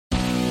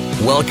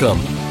Welcome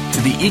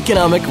to the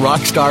Economic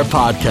Rockstar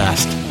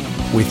Podcast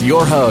with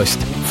your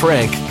host,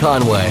 Frank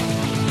Conway,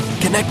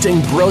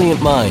 connecting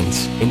brilliant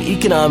minds in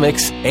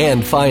economics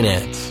and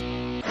finance.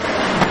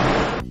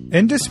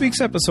 In this week's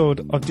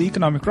episode of the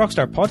Economic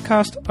Rockstar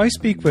Podcast, I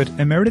speak with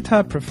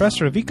Emerita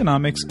Professor of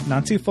Economics,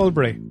 Nancy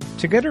Folbre.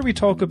 Together we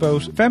talk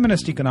about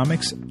feminist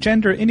economics,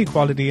 gender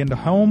inequality in the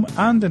home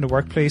and in the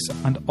workplace,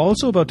 and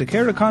also about the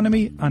care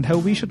economy and how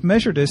we should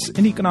measure this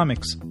in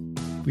economics.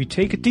 We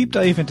take a deep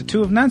dive into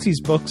two of Nancy's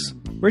books,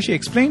 where she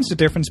explains the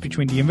difference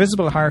between the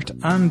invisible heart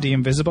and the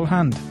invisible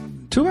hand.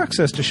 To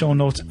access the show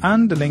notes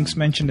and the links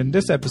mentioned in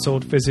this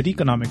episode, visit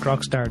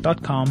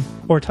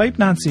economicrockstar.com or type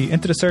Nancy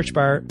into the search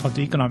bar of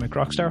the Economic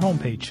Rockstar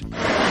homepage.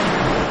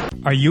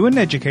 Are you an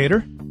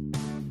educator?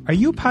 Are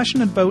you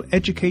passionate about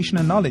education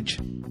and knowledge?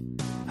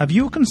 Have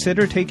you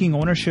considered taking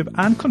ownership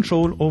and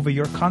control over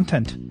your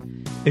content?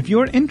 If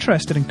you're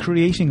interested in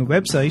creating a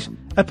website,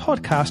 a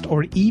podcast,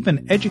 or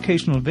even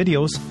educational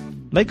videos,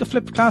 like a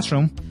flipped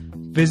classroom,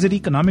 visit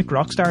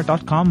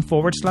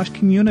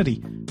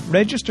economicrockstar.com/community.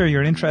 Register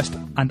your interest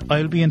and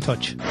I'll be in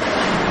touch.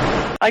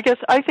 I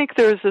think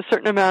there's a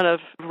certain amount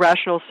of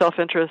rational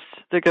self-interest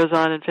that goes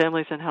on in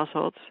families and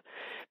households.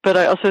 But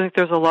I also think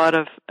there's a lot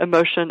of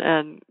emotion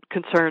and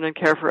concern and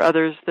care for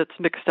others that's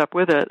mixed up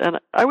with it. And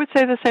I would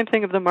say the same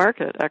thing of the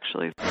market,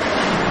 actually.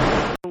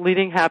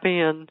 Leading happy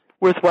and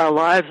worthwhile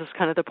lives is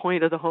kind of the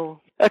point of the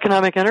whole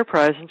economic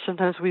enterprise, and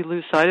sometimes we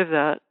lose sight of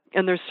that.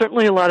 And there's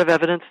certainly a lot of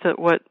evidence that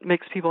what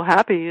makes people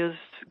happy is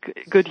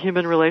good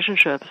human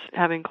relationships,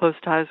 having close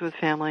ties with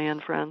family and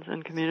friends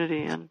and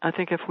community. And I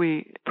think if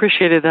we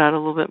appreciated that a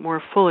little bit more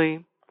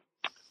fully,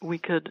 we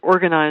could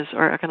organize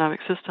our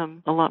economic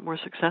system a lot more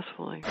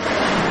successfully.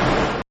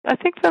 I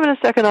think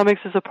feminist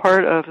economics is a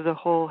part of the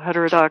whole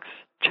heterodox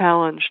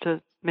challenge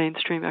to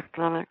mainstream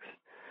economics.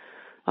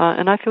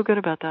 And I feel good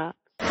about that.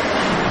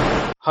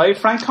 Hi,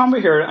 Frank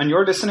Conway here, and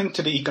you're listening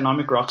to the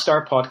Economic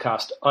Rockstar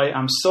Podcast. I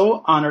am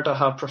so honoured to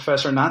have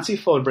Professor Nancy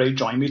Folbre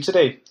join me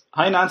today.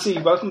 Hi, Nancy.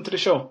 Welcome to the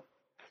show.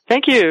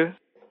 Thank you.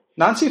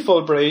 Nancy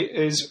Folbre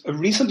is a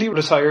recently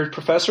retired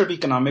Professor of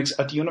Economics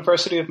at the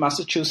University of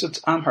Massachusetts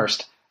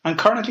Amherst and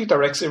currently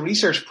directs a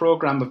research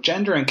programme of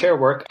gender and care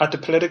work at the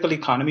Political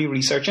Economy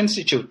Research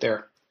Institute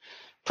there.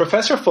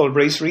 Professor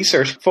Folbre's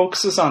research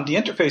focuses on the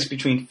interface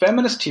between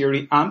feminist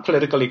theory and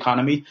political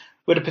economy,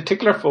 with a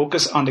particular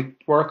focus on the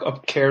work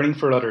of caring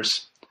for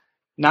others.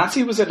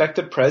 Nancy was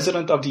elected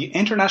president of the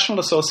International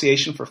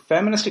Association for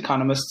Feminist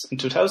Economists in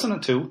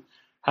 2002,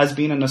 has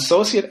been an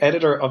associate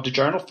editor of the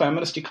journal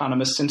Feminist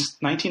Economist since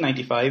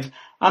 1995,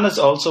 and is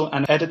also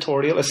an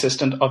editorial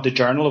assistant of the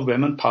Journal of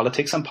Women,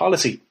 Politics and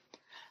Policy.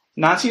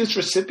 Nancy is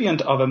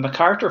recipient of a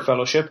MacArthur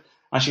Fellowship,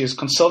 and she is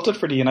consulted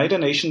for the United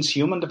Nations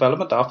Human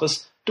Development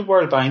Office, the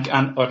World Bank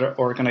and other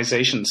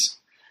organisations.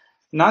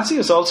 Nancy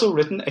has also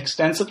written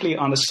extensively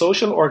on the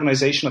social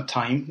organisation of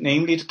time,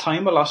 namely the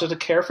time allotted to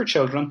care for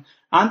children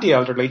and the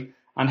elderly,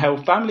 and how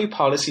family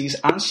policies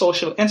and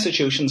social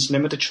institutions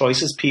limit the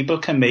choices people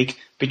can make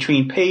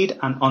between paid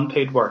and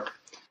unpaid work.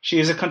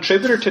 She is a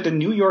contributor to the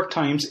New York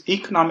Times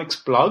economics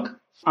blog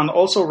and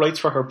also writes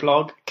for her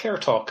blog Care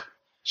Talk.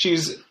 She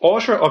is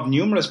author of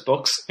numerous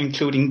books,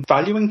 including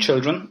Valuing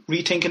Children,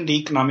 Rethinking the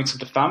Economics of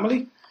the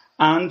Family,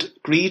 and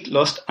Greed,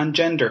 Lust and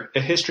Gender, A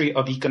History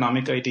of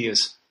Economic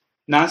Ideas.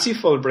 Nancy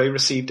Folbre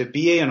received a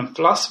BA in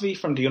philosophy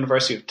from the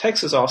University of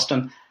Texas,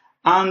 Austin,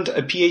 and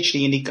a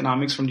PhD in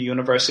economics from the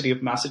University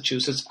of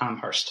Massachusetts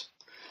Amherst.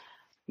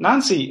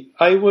 Nancy,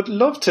 I would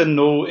love to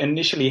know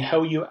initially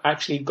how you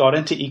actually got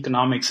into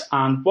economics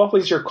and what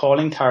was your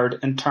calling card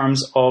in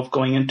terms of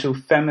going into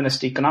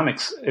feminist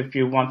economics, if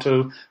you want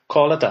to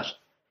call it that.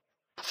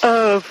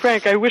 Oh,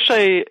 Frank, I wish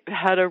I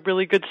had a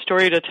really good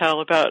story to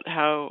tell about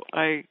how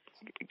I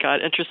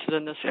got interested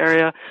in this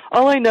area.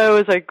 All I know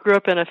is I grew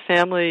up in a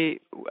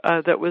family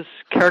that was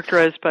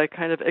characterized by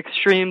kind of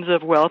extremes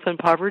of wealth and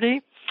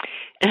poverty.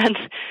 And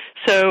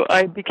so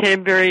I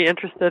became very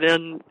interested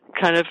in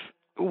kind of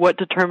what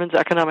determines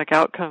economic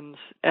outcomes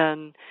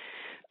and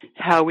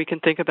how we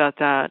can think about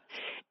that.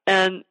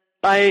 And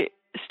I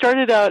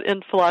started out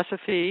in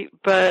philosophy,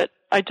 but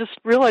I just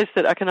realized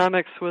that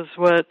economics was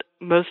what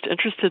most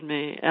interested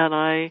me, and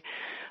I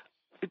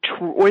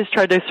always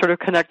tried to sort of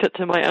connect it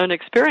to my own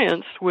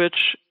experience,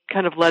 which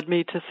kind of led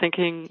me to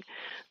thinking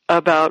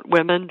about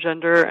women,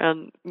 gender,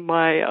 and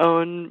my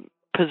own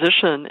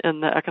position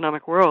in the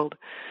economic world.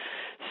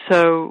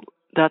 So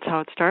that's how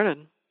it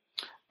started.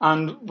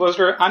 And was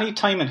there any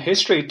time in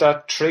history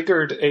that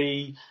triggered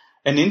an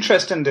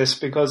interest in this?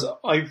 Because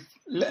I've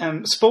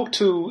spoke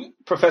to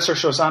Professor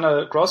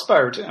Shoshana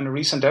Grossbard in a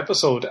recent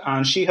episode,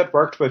 and she had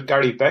worked with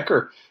Gary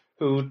Becker,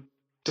 who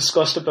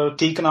discussed about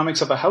the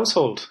economics of a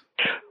household.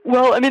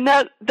 Well, I mean,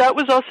 that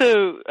was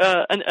also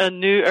a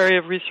new area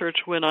of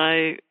research when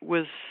I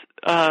was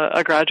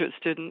a graduate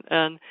student,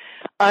 and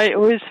I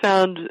always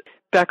found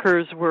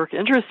Becker's work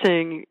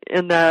interesting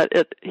in that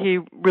he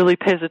really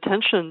pays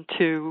attention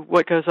to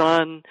what goes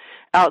on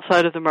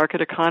outside of the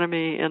market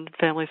economy in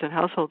families and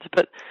households.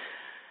 But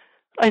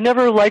I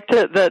never liked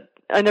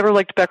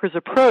Becker's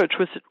approach,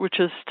 which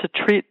is to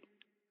treat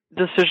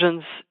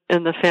decisions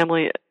in the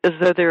family as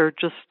though they're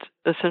just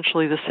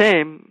essentially the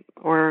same,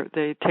 or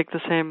they take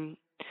the same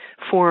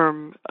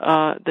form.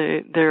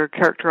 They're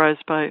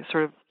characterized by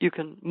sort of, you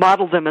can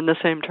model them in the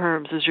same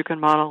terms as you can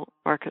model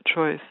market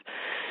choice.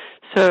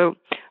 So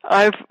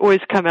I've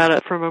always come at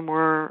it from a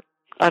more,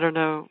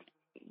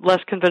 less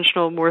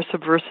conventional, more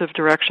subversive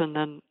direction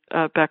than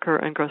Becker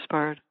and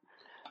Grossbard.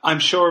 I'm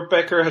sure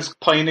Becker has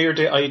pioneered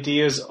the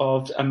ideas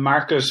of a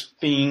market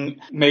being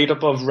made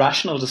up of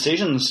rational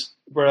decisions,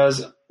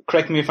 whereas,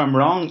 correct me if I'm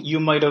wrong, you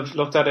might have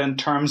looked at it in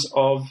terms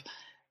of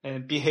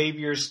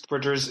behaviors where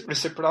there's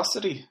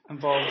reciprocity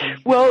involved.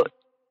 Well,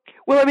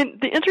 I mean,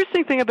 the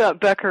interesting thing about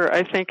Becker,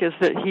 I think, is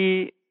that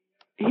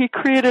he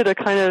created a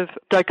kind of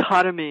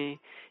dichotomy.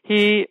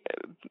 He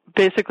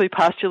basically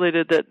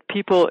postulated that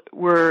people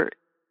were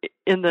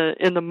in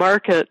the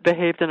market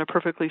behaved in a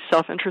perfectly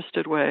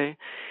self-interested way,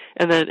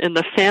 and then in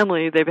the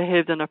family they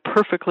behaved in a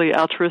perfectly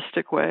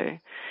altruistic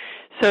way.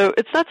 So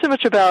it's not so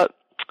much about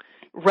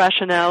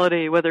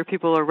rationality, whether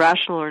people are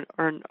rational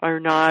or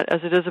not,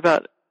 as it is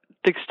about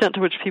the extent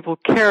to which people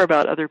care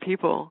about other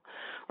people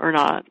or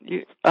not.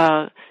 It's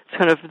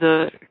kind of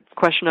the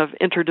question of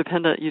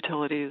interdependent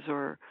utilities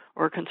or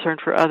concern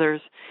for others.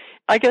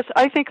 I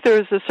think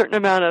there's a certain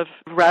amount of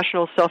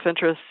rational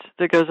self-interest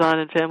that goes on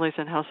in families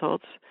and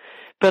households,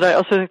 but I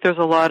also think there's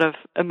a lot of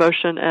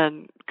emotion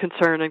and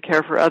concern and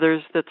care for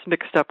others that's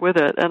mixed up with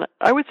it. And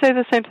I would say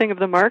the same thing of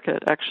the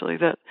market, actually,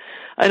 that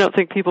I don't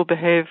think people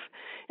behave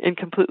in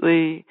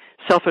completely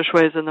selfish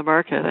ways in the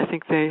market. I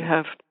think they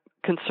have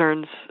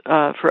concerns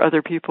for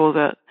other people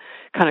that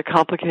kind of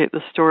complicate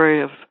the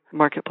story of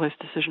marketplace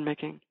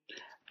decision-making.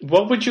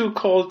 What would you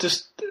call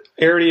this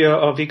area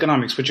of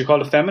economics? Would you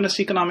call it feminist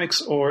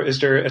economics, or is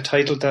there a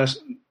title that,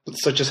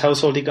 such as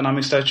household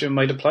economics, that you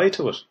might apply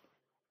to it?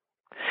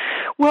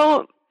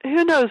 Well,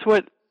 who knows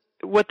what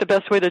the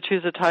best way to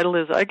choose a title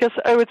is. I guess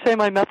I would say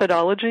my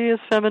methodology is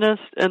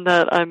feminist, and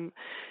that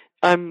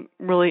I'm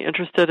really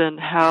interested in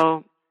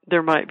how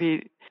there might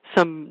be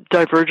some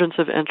divergence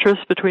of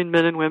interest between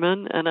men and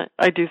women, and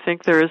I do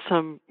think there is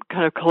some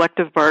kind of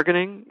collective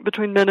bargaining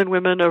between men and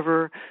women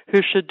over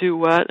who should do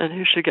what and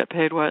who should get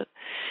paid what.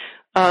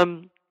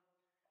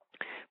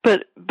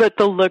 But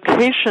the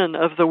location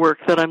of the work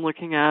that I'm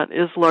looking at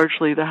is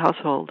largely the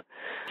household.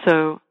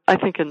 So I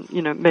think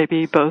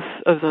maybe both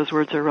of those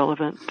words are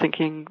relevant,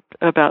 thinking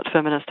about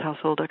feminist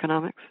household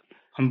economics.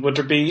 And would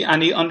there be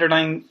any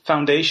underlying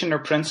foundation or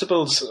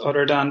principles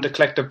other than the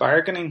collective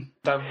bargaining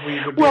that we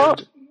would be able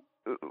to...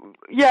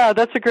 Yeah,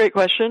 that's a great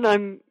question.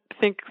 I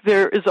think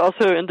there is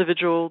also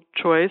individual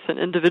choice and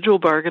individual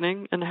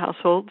bargaining in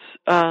households.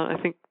 I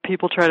think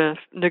people try to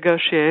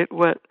negotiate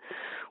what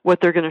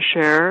they're going to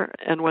share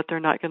and what they're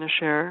not going to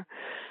share.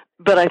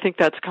 But I think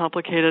that's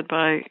complicated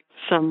by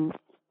some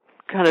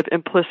kind of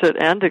implicit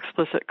and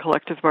explicit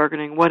collective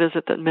bargaining. What is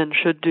it that men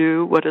should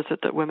do? What is it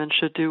that women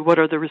should do? What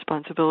are the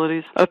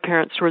responsibilities of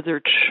parents toward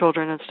their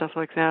children and stuff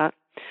like that?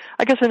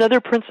 I guess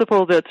another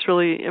principle that's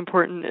really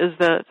important is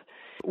that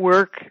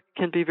work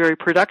can be very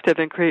productive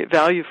and create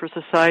value for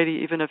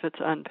society even if it's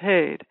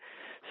unpaid.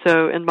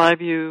 So in my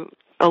view,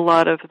 a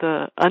lot of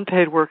the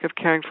unpaid work of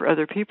caring for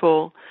other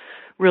people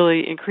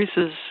really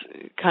increases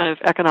kind of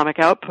economic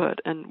output,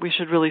 and we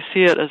should really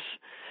see it as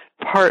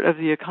part of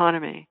the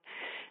economy.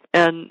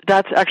 And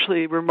that's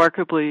actually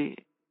remarkably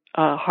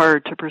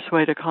hard to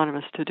persuade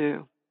economists to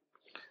do.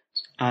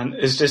 And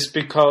is this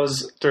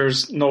because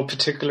there's no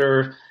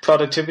particular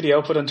productivity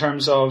output in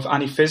terms of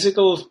any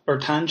physical or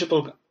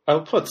tangible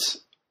outputs?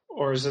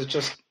 Or is it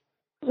just...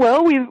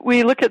 Well,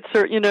 we look at,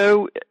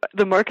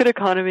 the market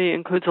economy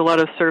includes a lot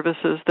of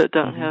services that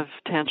don't have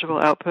tangible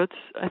outputs.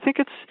 I think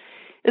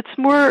it's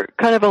more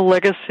kind of a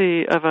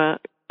legacy of a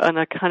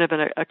kind of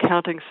an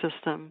accounting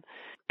system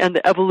and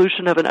the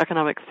evolution of an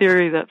economic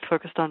theory that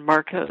focused on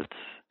markets.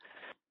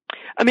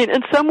 I mean,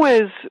 in some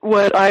ways,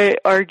 what I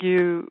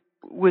argue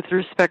with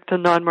respect to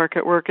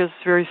non-market work is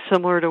very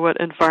similar to what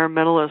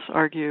environmentalists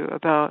argue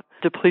about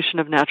depletion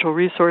of natural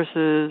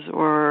resources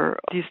or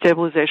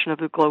destabilization of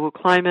the global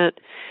climate.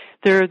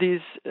 There are these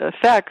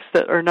effects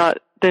that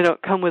they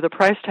don't come with a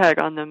price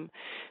tag on them.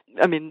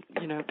 I mean,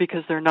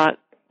 because they're not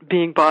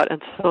being bought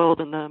and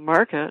sold in the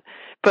market,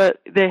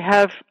 but they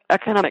have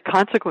economic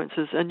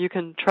consequences, and you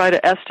can try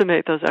to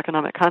estimate those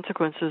economic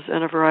consequences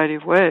in a variety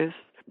of ways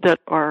that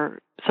are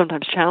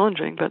sometimes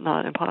challenging but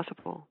not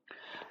impossible.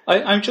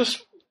 I'm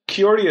just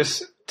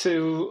curious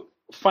to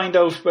find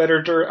out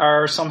whether there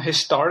are some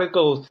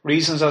historical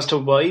reasons as to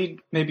why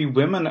maybe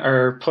women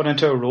are put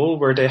into a role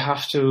where they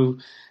have to,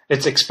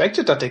 it's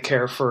expected that they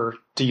care for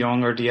the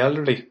young or the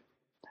elderly.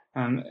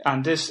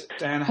 And this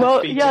then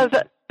has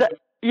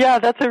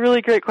that's a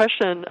really great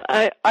question.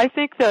 I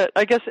think that,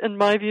 I guess in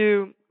my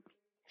view,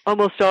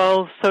 almost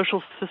all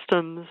social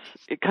systems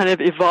kind of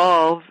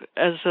evolve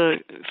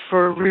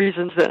for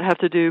reasons that have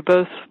to do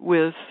both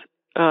with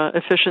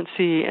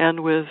efficiency and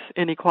with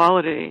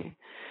inequality.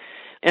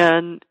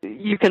 And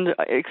you can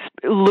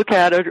look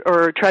at it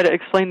or try to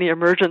explain the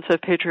emergence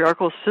of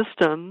patriarchal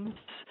systems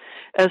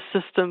as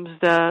systems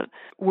that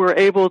were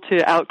able to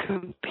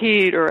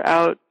outcompete or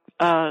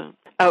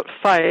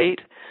outfight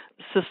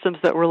systems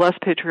that were less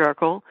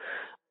patriarchal,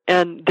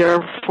 and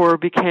therefore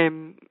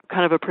became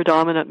kind of a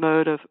predominant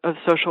mode of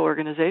social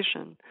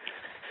organization.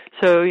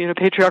 So,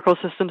 patriarchal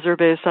systems are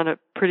based on a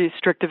pretty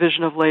strict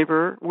division of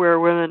labor, where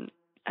women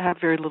have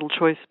very little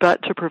choice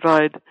but to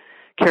provide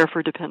care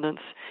for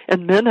dependents,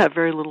 and men have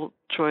very little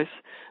choice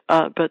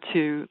but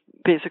to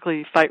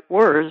basically fight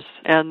wars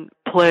and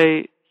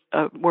play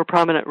a more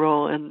prominent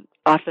role in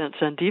offense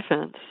and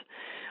defense.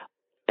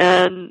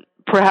 And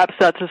perhaps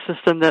that's a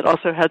system that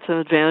also had some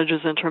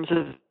advantages in terms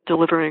of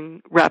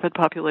delivering rapid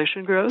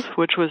population growth,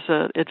 which was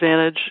an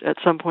advantage at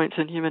some points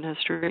in human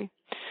history.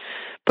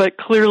 But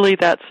clearly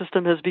that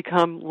system has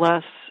become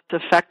less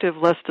effective,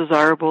 less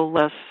desirable,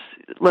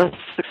 less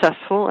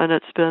successful, and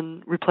it's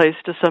been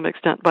replaced to some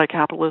extent by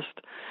capitalist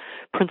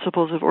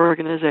principles of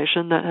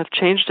organization that have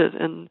changed it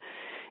in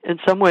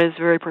some ways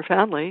very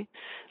profoundly,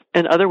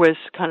 in other ways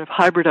kind of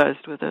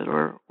hybridized with it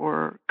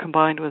or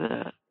combined with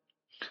it.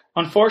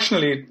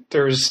 Unfortunately,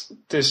 there's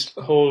this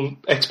whole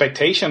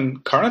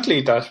expectation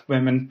currently that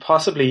women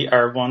possibly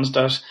are ones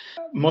that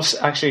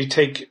must actually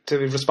take the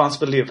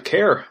responsibility of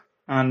care.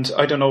 And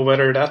I don't know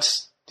whether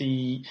that's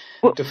the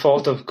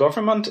fault of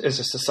government, is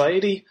a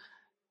society.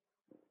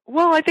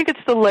 Well, I think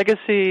it's the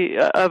legacy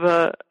of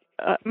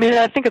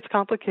I think it's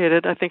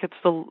complicated. I think it's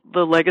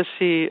the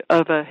legacy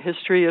of a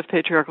history of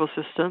patriarchal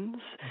systems.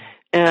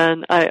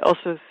 And I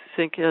also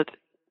think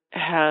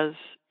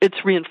it's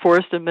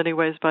reinforced in many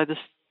ways by the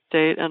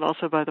state and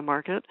also by the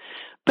market.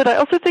 But I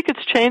also think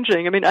it's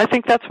changing. I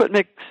think that's what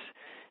makes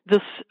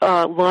this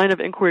line of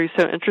inquiry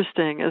so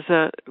interesting, is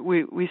that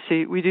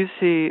we do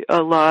see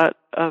a lot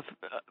of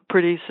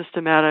pretty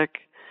systematic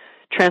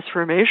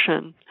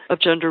transformation of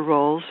gender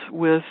roles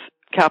with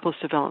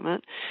capitalist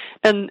development.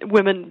 And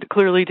women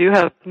clearly do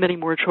have many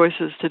more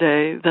choices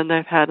today than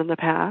they've had in the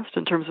past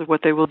in terms of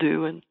what they will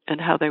do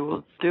and how they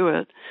will do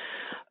it.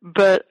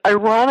 But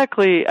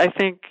ironically, I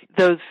think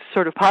those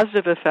sort of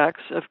positive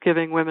effects of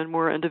giving women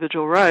more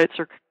individual rights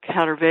are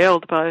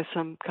countervailed by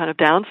some kind of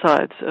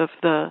downsides of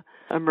the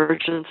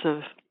emergence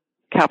of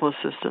capitalist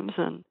systems.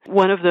 And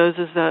one of those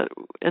is that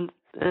in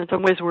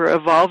some ways we're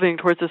evolving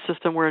towards a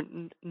system where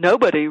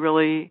nobody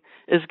really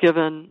is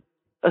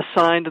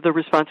assigned the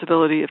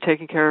responsibility of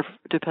taking care of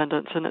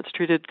dependents, and it's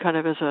treated kind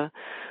of as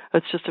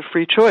it's just a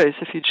free choice.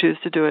 If you choose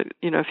to do it,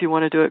 if you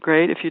want to do it,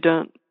 great. If you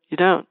don't, you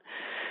don't.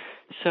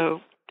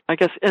 So I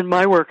guess in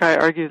my work I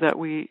argue that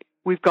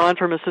we've gone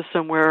from a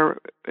system where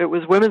it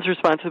was women's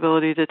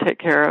responsibility to take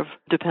care of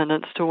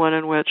dependents to one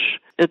in which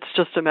it's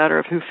just a matter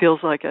of who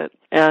feels like it.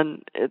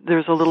 And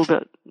there's a little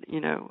bit,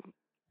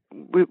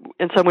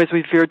 in some ways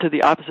we've veered to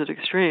the opposite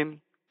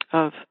extreme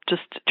of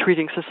just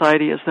treating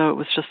society as though it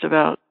was just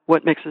about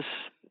what makes us,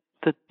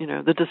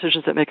 the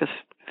decisions that make us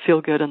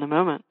feel good in the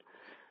moment.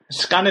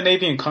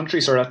 Scandinavian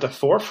countries are at the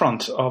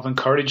forefront of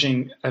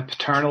encouraging a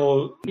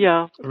paternal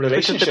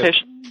relationship.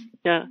 Participation.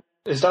 Yeah.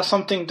 Is that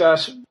something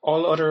that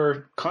all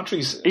other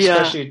countries,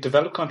 especially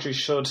developed countries,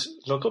 should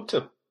look up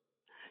to?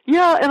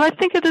 Yeah, and I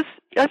think it is.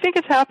 I think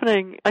it's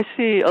happening. I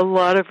see a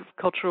lot of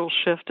cultural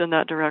shift in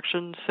that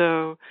direction.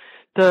 So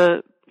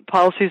the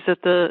policies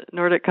that the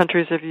Nordic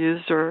countries have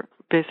used are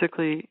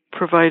basically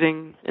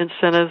providing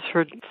incentives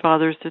for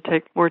fathers to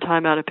take more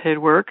time out of paid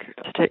work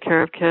to take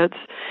care of kids.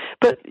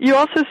 But you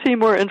also see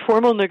more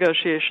informal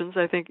negotiations.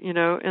 I think, in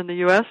the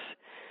U.S.,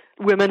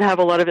 women have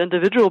a lot of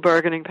individual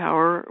bargaining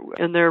power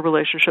in their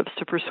relationships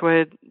to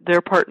persuade their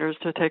partners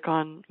to take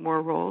on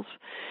more roles.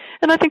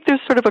 And I think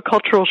there's sort of a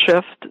cultural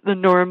shift. The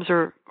norms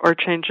are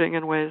changing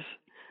in ways,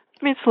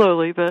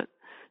 slowly, but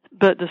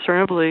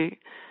discernibly.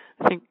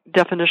 I think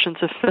definitions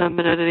of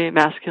femininity and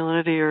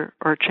masculinity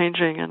are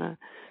changing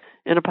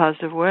in a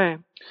positive way.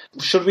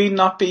 Should we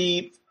not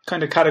be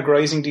kind of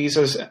categorizing these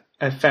as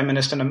a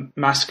feminist and a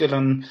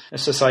masculine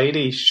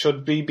society?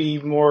 Should we be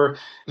more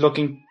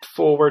looking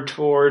forward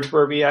toward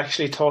where we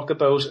actually talk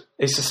about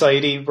a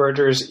society where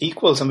there's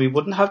equals and we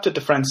wouldn't have to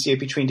differentiate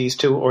between these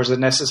two, or is it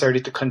necessary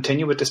to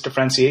continue with this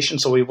differentiation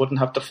so we wouldn't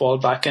have to fall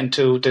back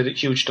into the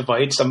huge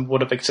divides that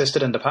would have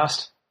existed in the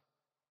past?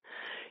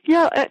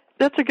 Yeah,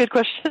 that's a good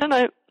question.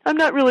 I'm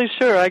not really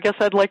sure. I guess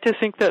I'd like to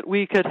think that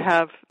we could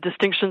have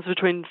distinctions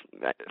between.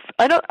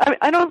 I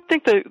don't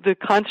think the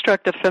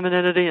construct of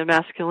femininity and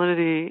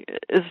masculinity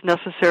is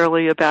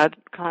necessarily a bad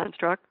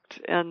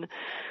construct, and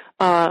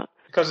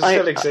because it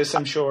still exists,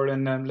 I'm sure,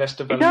 in less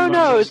developed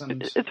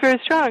countries. It's very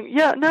strong.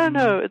 Yeah,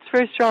 it's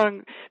very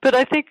strong. But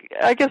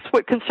I guess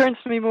what concerns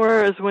me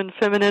more is when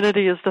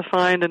femininity is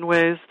defined in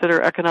ways that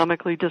are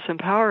economically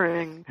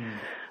disempowering.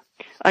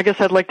 I guess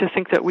I'd like to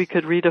think that we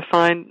could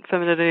redefine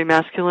femininity and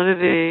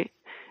masculinity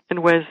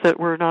in ways that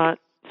were not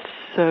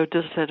so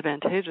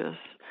disadvantageous.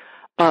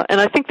 And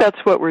I think that's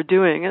what we're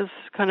doing, is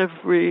kind of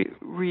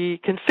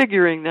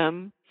reconfiguring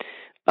them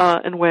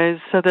in ways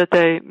so that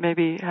they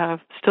maybe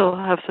still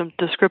have some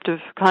descriptive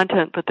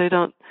content, but they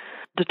don't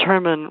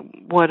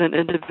determine what an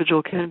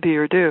individual can be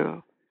or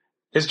do.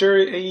 Is there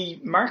a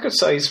market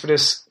size for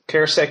this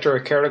care sector or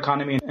care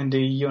economy in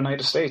the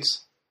United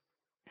States?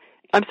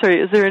 I'm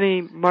sorry, is there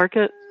any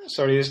market?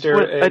 Sorry, is there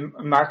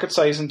a market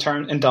size in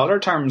dollar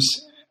terms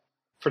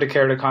for the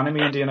care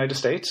economy in the United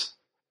States?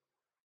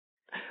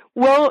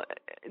 Well,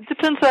 it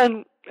depends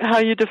on how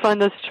you define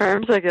those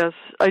terms, I guess.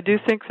 I do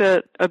think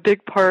that a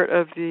big part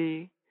of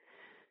the,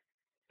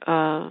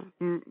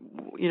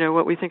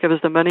 what we think of as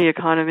the money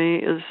economy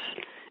is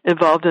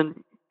involved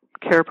in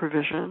care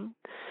provision.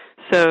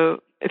 So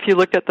if you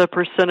look at the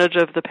percentage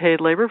of the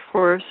paid labor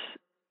force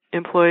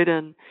employed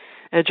in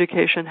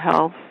education,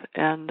 health,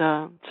 and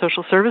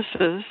social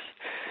services,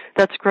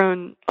 that's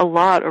grown a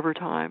lot over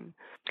time.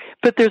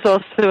 But there's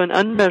also an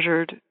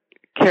unmeasured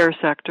care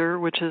sector,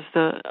 which is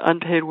the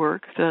unpaid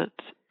work that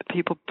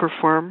people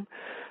perform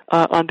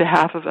on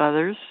behalf of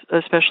others,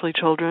 especially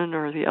children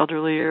or the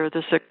elderly or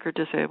the sick or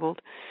disabled.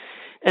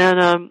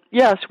 And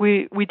yes,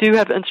 we do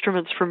have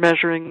instruments for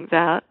measuring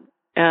that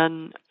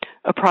and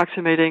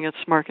approximating its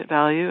market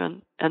value,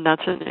 and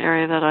that's an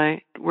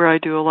area where I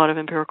do a lot of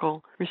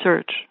empirical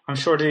research. I'm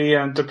sure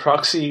the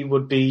proxy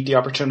would be the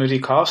opportunity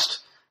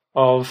cost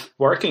of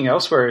working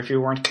elsewhere if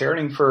you weren't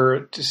caring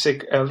for the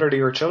sick, elderly,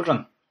 or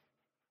children.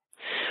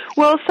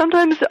 Well,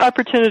 sometimes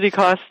opportunity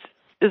cost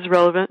is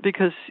relevant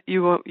because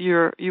you want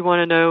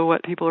to know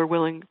what people are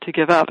willing to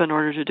give up in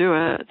order to do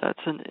it. That's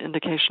an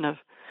indication of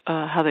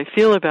how they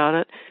feel about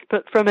it.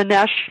 But from a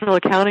national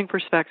accounting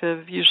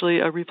perspective, usually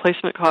a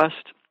replacement cost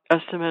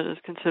estimate is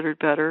considered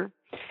better.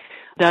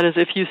 That is,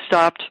 if you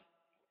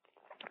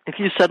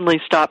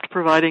suddenly stopped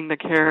providing the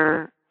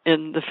care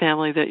in the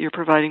family that you're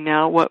providing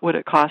now, what would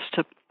it cost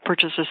to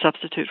purchase a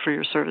substitute for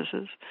your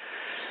services?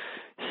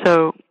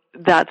 So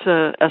that's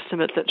an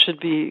estimate that should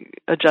be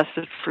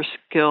adjusted for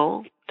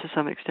skill to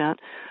some extent.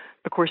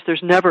 Of course,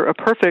 there's never a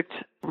perfect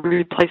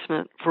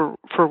replacement for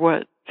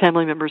what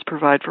family members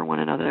provide for one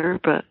another,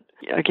 but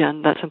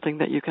again, that's something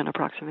that you can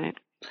approximate.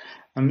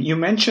 You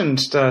mentioned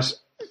that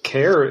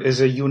care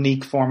is a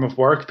unique form of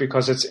work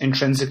because it's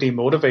intrinsically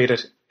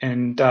motivated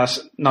and that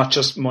not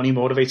just money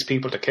motivates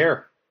people to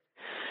care.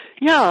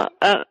 Yeah,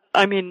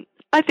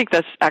 I think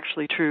that's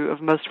actually true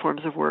of most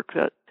forms of work,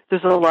 that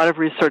there's a lot of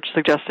research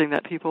suggesting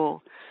that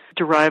people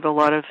derive a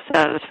lot of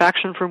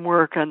satisfaction from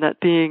work and that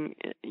being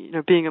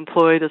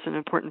employed is an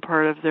important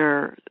part of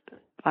their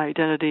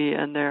identity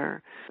and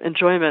their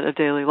enjoyment of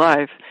daily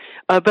life.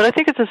 But I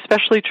think it's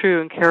especially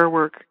true in care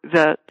work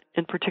that,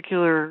 in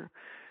particular,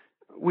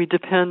 we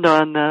depend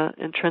on the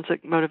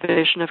intrinsic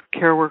motivation of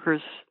care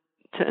workers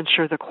to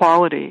ensure the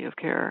quality of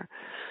care.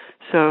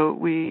 So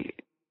we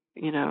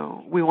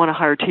want to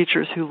hire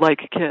teachers who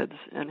like kids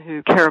and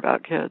who care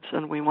about kids,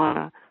 and we want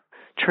to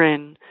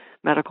train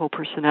medical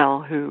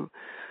personnel who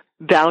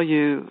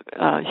value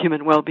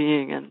human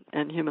well-being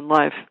and human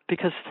life,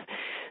 because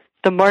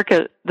the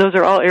market, those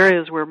are all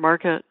areas where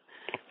market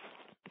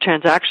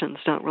transactions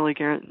don't really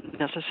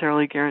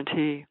necessarily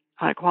guarantee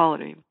high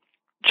quality.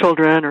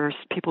 Children or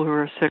people who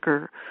are sick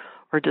or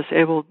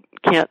disabled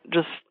can't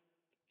just,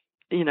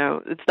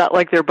 it's not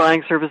like they're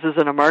buying services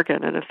in a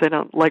market, and if they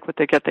don't like what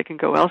they get, they can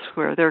go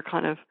elsewhere. They're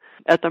kind of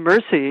at the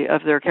mercy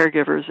of their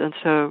caregivers, and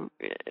so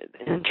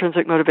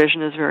intrinsic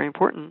motivation is very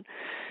important.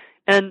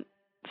 And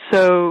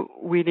so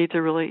we need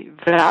to really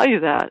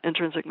value that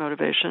intrinsic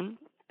motivation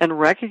and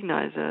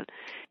recognize it,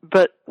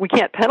 but we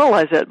can't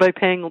penalize it by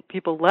paying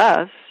people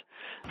less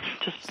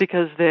just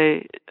because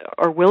they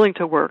are willing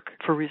to work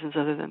for reasons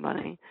other than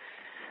money.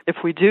 If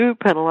we do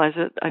penalize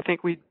it, I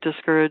think we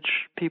discourage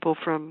people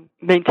from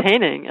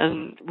maintaining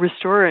and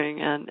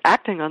restoring and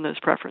acting on those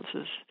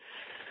preferences.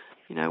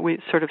 We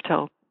sort of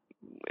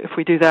if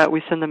we do that,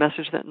 we send the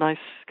message that nice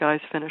guys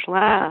finish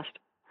last.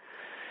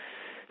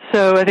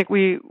 So I think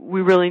we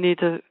really need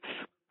to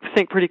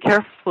think pretty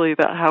carefully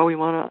about how we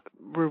want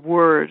to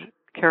reward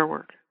care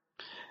work.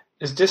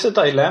 Is this a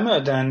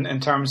dilemma then in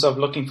terms of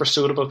looking for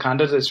suitable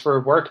candidates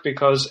for work?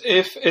 Because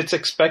if it's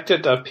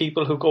expected that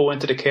people who go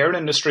into the care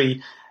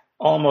industry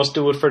almost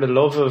do it for the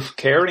love of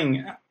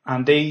caring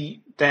and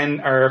they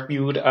then are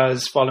viewed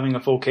as following a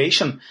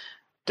vocation,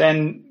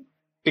 then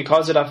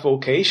because of that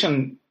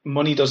vocation,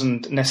 money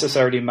doesn't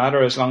necessarily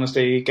matter as long as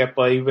they get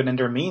by within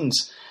their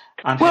means.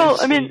 And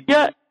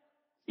it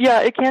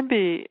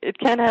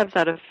can have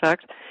that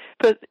effect.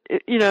 But,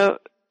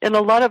 in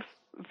a lot of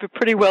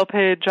pretty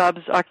well-paid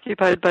jobs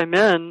occupied by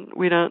men,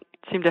 we don't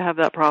seem to have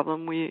that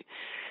problem.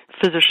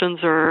 Physicians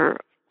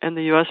in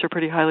the U.S. are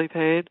pretty highly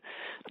paid,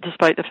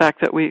 despite the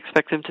fact that we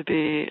expect them to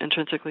be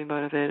intrinsically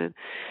motivated.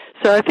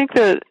 So I think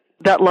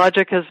that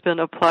logic has been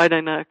applied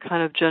in a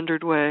kind of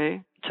gendered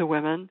way to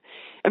women.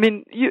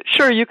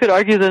 You could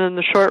argue that in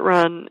the short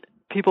run,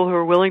 people who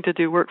are willing to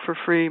do work for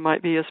free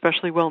might be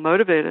especially well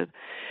motivated,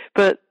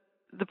 but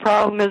the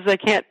problem is they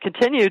can't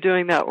continue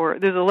doing that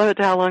work. There's a limit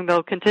to how long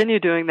they'll continue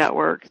doing that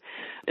work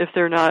if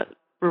they're not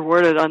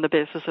rewarded on the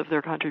basis of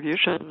their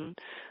contribution.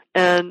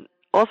 And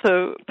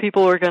also,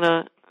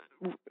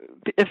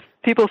 if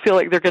people feel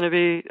like they're going to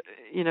be,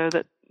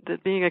 that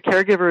being a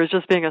caregiver is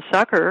just being a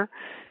sucker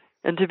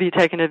and to be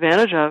taken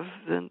advantage of,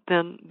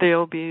 then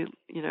they'll be,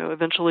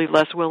 eventually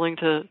less willing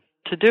to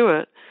do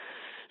it.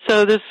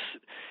 So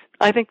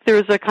I think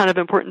there's a kind of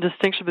important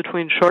distinction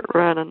between short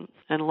run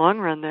and long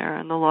run there.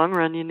 In the long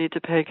run, you need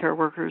to pay care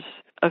workers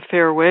a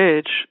fair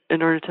wage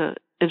in order to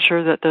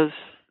ensure that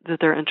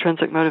their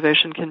intrinsic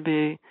motivation can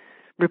be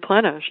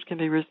replenished, can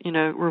be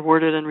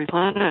rewarded and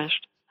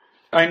replenished.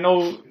 I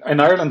know in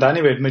Ireland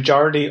anyway, the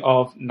majority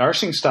of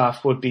nursing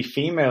staff would be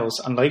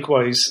females, and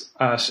likewise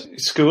at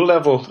school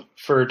level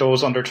for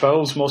those under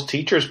 12s, most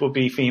teachers would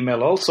be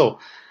female also.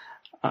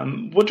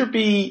 Would there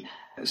be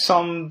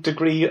some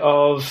degree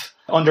of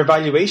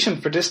undervaluation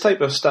for this type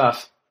of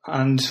staff?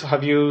 And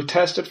have you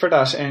tested for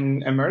that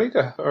in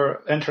America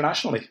or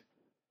internationally?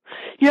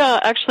 Yeah,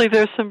 actually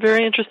there's some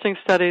very interesting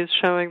studies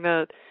showing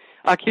that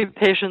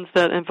occupations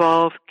that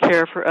involve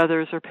care for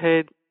others are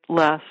paid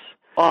less,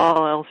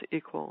 all else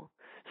equal.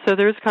 So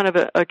there's kind of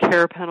a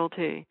care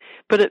penalty.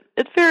 But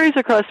it varies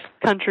across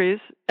countries,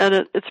 and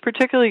it's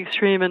particularly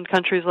extreme in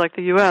countries like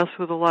the U.S.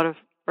 with a lot of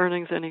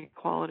earnings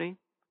inequality.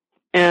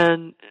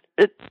 And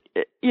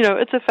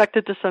it's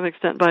affected to some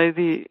extent by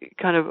the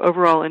kind of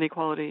overall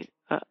inequality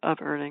of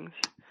earnings.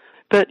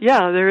 But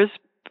yeah, there is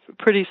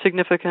pretty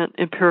significant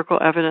empirical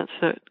evidence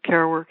that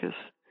care work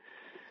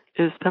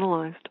is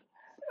penalized.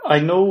 I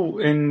know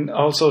in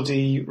also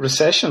the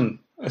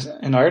recession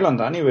in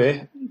Ireland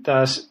anyway,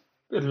 that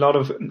a lot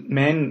of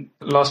men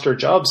lost their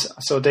jobs,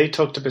 so they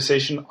took the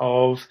position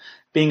of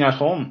being at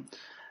home.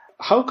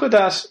 How could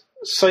that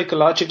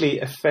psychologically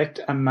affect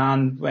a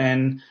man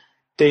when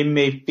they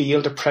may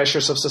feel the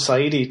pressures of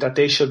society that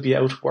they should be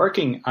out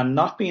working and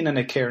not being in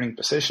a caring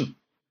position?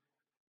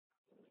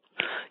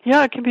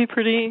 Yeah, it can be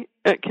pretty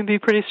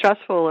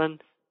stressful.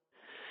 And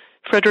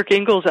Frederick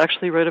Engels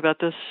actually wrote about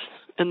this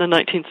in the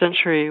 19th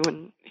century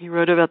when he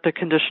wrote about the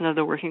condition of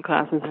the working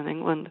classes in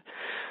England.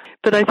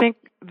 But I think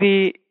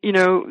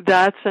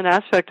that's an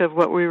aspect of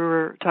what we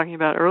were talking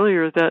about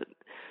earlier, that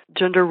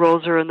gender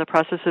roles are in the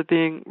process of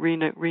being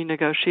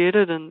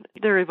renegotiated, and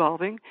they're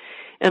evolving.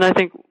 And I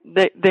think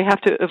they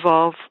have to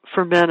evolve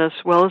for men as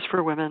well as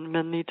for women.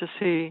 Men need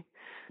to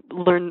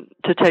learn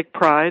to take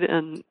pride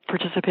in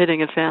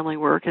participating in family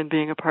work and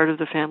being a part of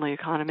the family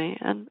economy.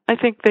 And I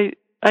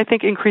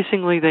think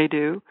increasingly they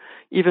do,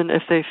 even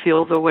if they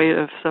feel the weight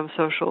of some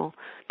social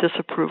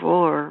disapproval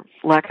or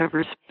lack of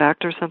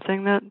respect or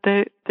something.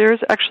 There's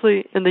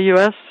actually in the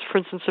U.S., for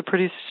instance, a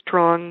pretty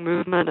strong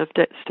movement of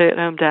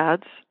stay-at-home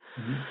dads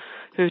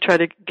who try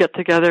to get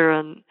together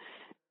and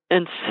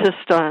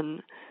insist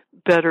on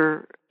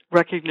better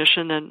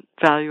recognition and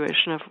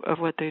valuation of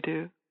what they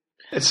do.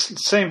 It's the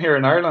same here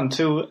in Ireland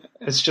too.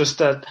 It's just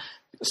that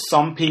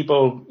some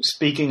people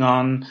speaking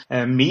on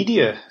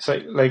media,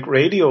 like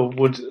radio,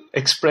 would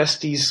express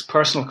these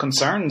personal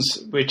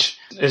concerns, which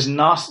is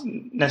not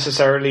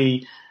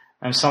necessarily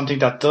something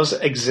that does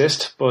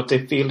exist, but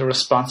they feel the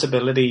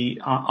responsibility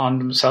on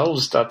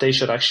themselves that they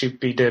should actually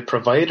be the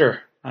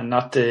provider and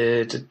not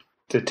the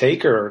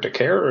taker or the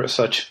carer as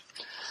such.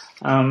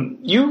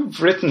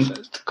 You've written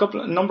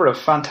a number of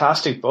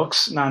fantastic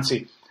books,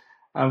 Nancy.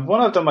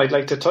 One of them I'd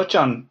like to touch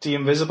on, The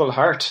Invisible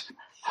Heart.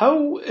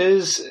 How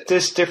is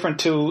this different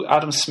to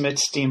Adam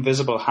Smith's The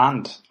Invisible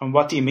Hand? And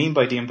what do you mean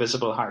by the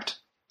invisible heart?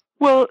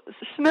 Well,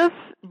 Smith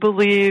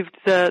believed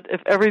that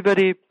if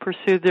everybody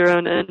pursued their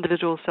own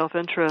individual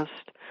self-interest,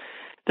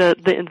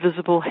 that the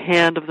invisible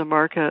hand of the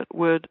market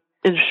would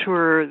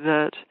ensure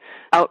that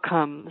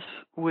outcomes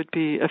would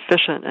be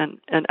efficient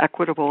and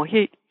equitable.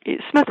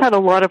 Smith had a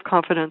lot of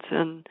confidence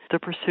in the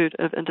pursuit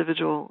of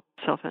individual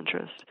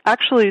self-interest.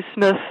 Actually,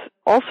 Smith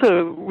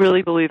also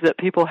really believed that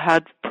people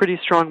had pretty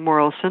strong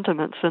moral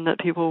sentiments and that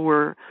people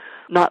were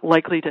not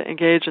likely to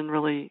engage in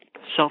really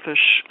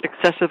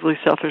excessively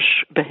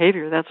selfish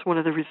behavior. That's one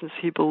of the reasons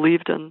he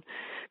believed in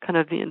kind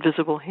of the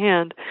invisible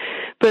hand.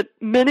 But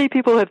many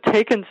people have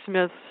taken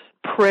Smith's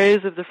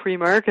praise of the free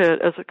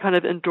market as a kind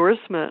of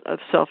endorsement of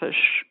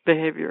selfish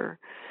behavior,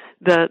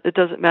 that it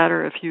doesn't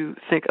matter if you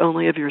think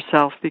only of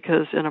yourself,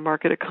 because in a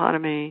market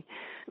economy,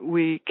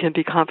 we can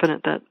be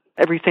confident that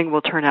everything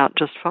will turn out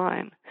just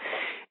fine.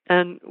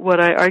 And what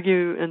I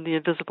argue in The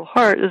Invisible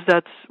Heart is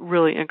that's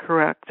really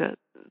incorrect, that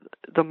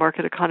the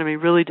market economy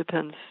really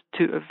depends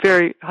to a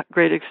very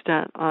great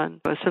extent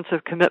on a sense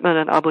of commitment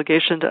and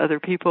obligation to other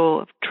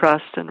people, of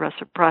trust and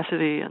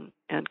reciprocity and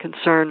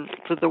concern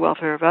for the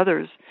welfare of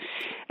others.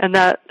 And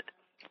that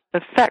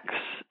affects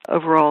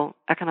overall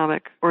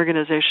economic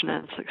organization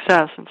and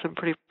success in some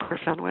pretty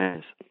profound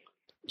ways.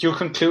 You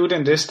conclude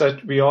in this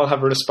that we all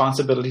have a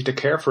responsibility to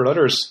care for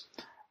others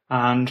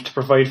and to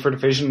provide for the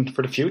vision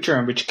for the future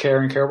in which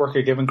care and care work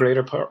are given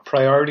greater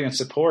priority and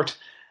support.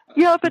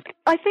 Yeah, but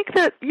I think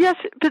that, yes,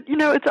 but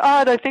it's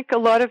odd. I think a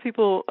lot of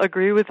people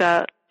agree with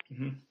that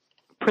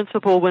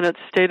principle when it's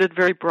stated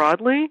very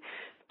broadly,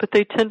 but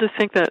they tend to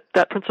think that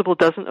that principle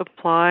doesn't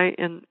apply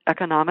in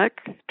economic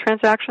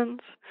transactions.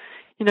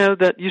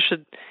 That you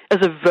should, as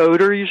a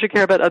voter, you should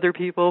care about other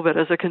people, but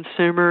as a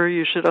consumer,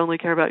 you should only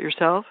care about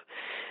yourself.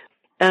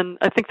 And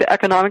I think the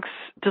economics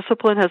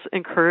discipline has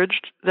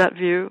encouraged that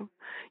view,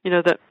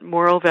 that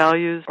moral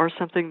values are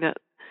something that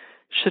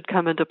should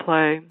come into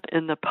play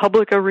in the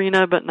public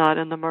arena, but not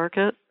in the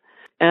market.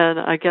 And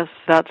I guess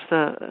that's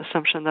the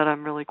assumption that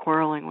I'm really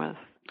quarreling with.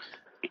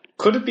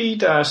 Could it be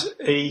that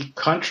a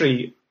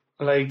country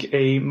like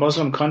a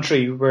Muslim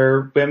country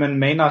where women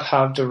may not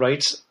have the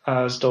rights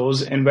as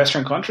those in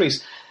Western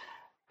countries,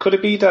 could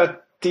it be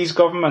that these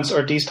governments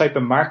or these type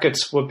of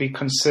markets would be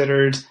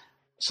considered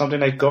something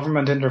like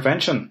government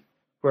intervention,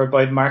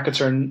 whereby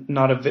markets are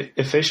not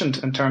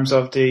efficient in terms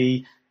of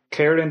the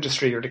care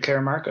industry or the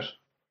care market?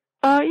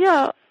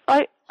 Yeah,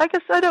 I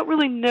guess I don't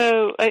really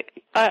know.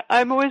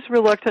 I'm always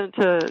reluctant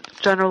to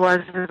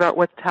generalize about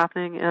what's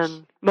happening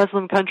in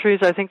Muslim countries.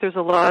 I think there's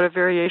a lot of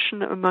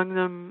variation among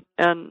them,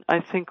 and I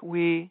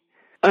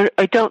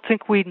don't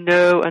think we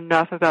know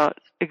enough about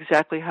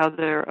exactly how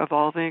they're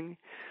evolving.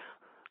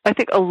 I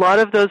think a lot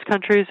of those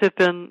countries have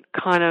been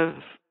kind of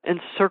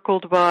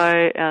encircled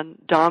by and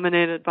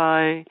dominated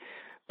by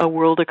a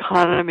world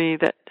economy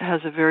that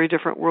has a very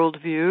different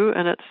worldview,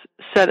 and it's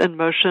set in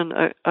motion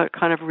a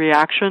kind of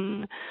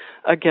reaction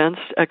against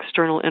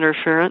external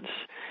interference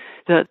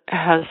that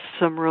has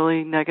some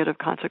really negative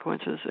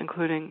consequences,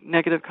 including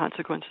negative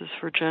consequences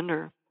for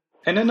gender.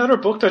 In another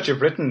book that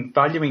you've written,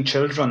 Valuing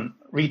Children,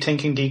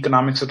 Rethinking the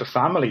Economics of the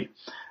Family,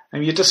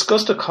 and you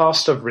discuss the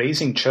cost of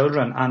raising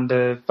children and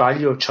the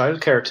value of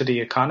childcare to the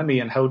economy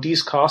and how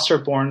these costs are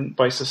borne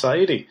by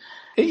society.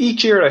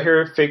 Each year I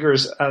hear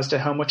figures as to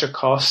how much it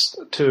costs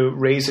to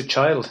raise a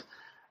child,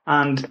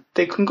 and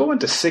they can go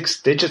into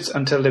 6 digits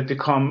until they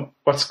become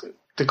what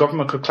the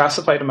government could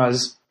classify them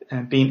as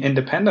being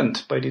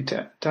independent by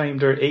the time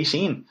they're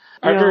 18.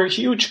 Are there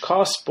huge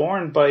costs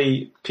borne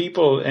by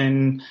people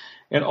in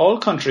all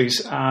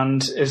countries,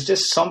 and is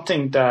this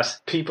something that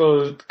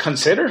people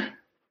consider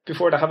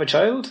before they have a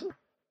child?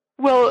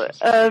 Well,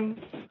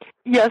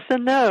 yes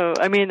and no.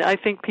 I mean, I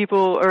think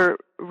people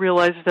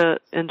realize that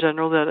in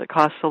general that it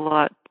costs a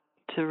lot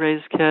to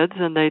raise kids,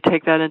 and they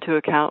take that into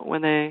account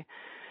when they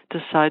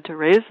decide to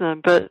raise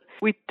them. But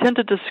we tend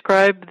to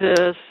describe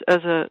this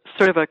as a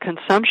sort of a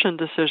consumption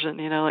decision,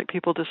 like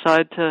people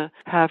decide to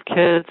have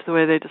kids the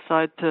way they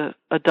decide to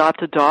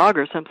adopt a dog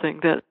or something,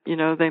 that,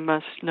 they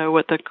must know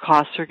what the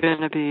costs are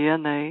going to be,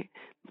 and they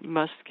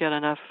must get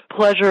enough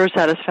pleasure or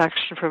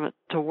satisfaction from it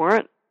to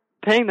warrant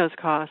paying those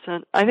costs.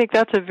 And I think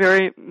that's a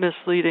very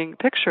misleading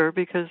picture,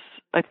 because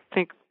I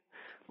think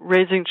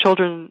raising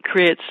children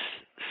creates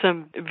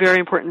some very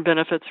important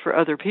benefits for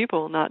other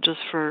people, not just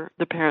for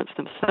the parents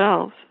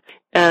themselves.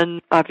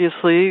 And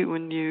obviously,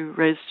 when you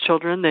raise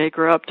children, they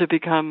grow up to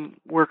become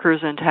workers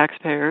and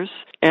taxpayers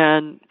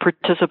and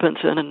participants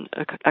in an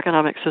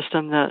economic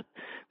system that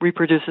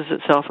reproduces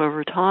itself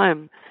over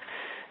time.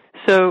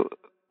 So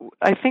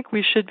I think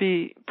we should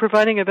be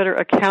providing a better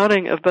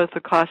accounting of both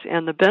the costs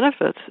and the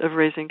benefits of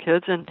raising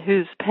kids, and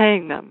who's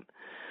paying them.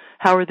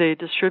 How are they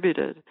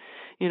distributed?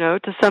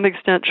 To some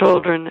extent,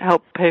 children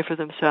help pay for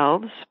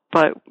themselves,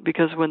 but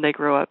because when they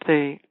grow up,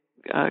 they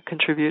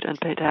contribute and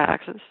pay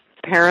taxes.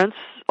 Parents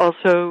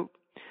also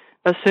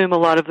assume a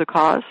lot of the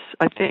costs.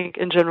 I think,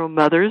 in general,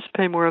 mothers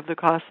pay more of the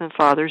costs than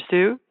fathers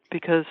do,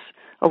 because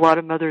a lot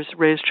of mothers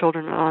raise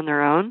children on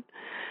their own.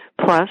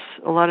 Plus,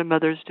 a lot of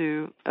mothers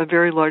do a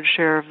very large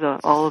share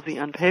of all of the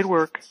unpaid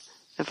work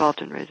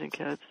involved in raising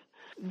kids.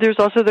 There's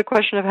also the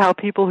question of how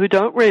people who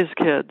don't raise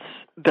kids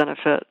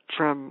benefit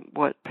from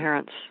what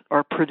parents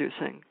are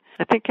producing.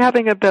 I think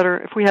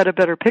if we had a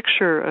better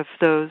picture of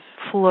those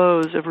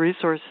flows of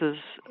resources,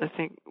 I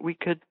think we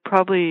could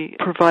probably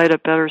provide a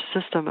better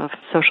system of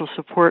social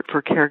support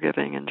for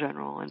caregiving in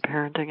general and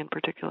parenting in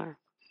particular.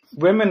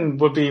 Women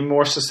would be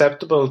more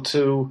susceptible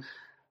to,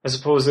 I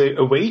suppose,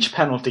 a wage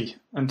penalty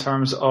in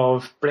terms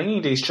of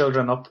bringing these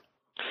children up.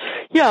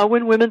 Yeah,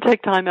 when women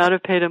take time out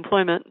of paid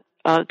employment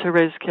to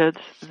raise kids,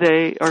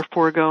 they are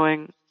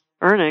foregoing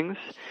earnings.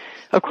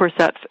 Of course,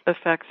 that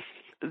affects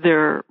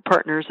their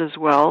partners as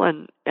well,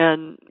 and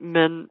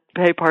men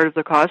pay part of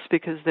the cost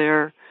because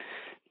they're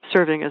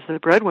serving as the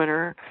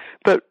breadwinner.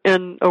 But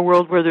in a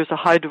world where there's a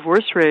high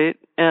divorce rate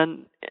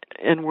and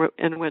in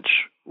which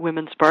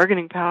women's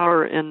bargaining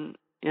power in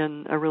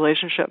a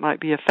relationship might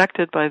be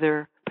affected by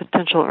their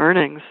potential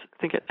earnings, I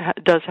think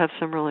it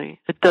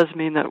does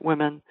mean that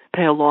women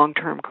pay a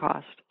long-term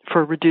cost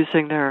for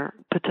reducing their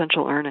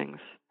potential earnings.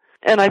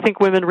 And I think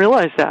women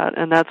realize that,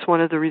 and that's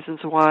one of the reasons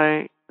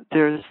why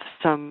there's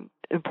some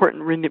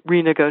important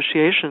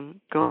renegotiation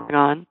going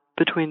on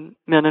between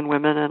men and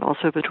women, and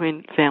also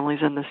between families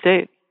and the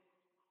state.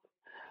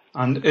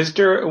 And is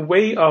there a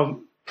way of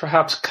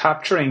perhaps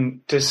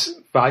capturing this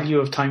value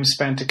of time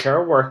spent to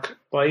care work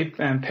by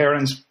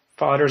parents,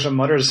 fathers and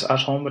mothers at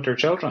home with their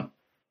children?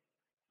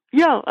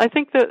 Yeah, I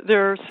think that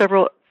there are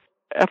several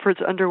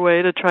efforts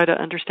underway to try to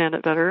understand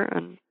it better,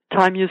 and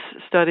time use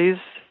studies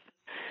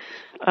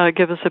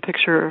give us a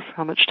picture of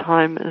how much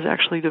time is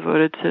actually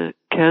devoted to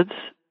kids,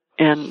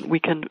 and we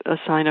can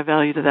assign a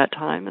value to that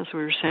time, as we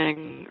were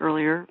saying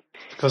earlier.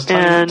 Because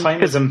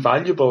time is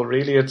invaluable,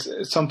 really.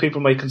 Some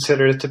people might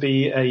consider it to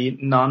be a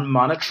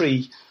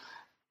non-monetary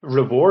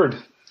reward,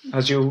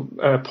 as you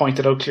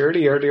pointed out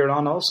clearly earlier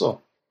on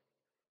also.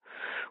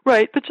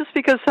 Right, but just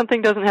because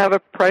something doesn't have a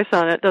price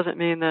on it doesn't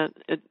mean that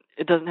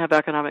it doesn't have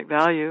economic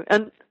value.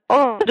 And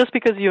oh, just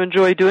because you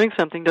enjoy doing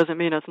something doesn't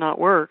mean it's not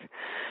work.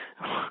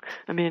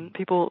 I mean,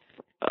 people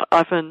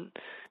often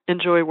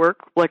enjoy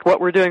work, like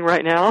what we're doing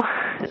right now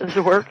is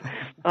work.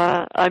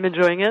 I'm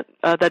enjoying it.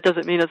 That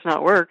doesn't mean it's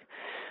not work.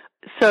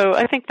 So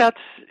I think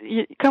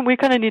we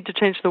kind of need to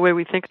change the way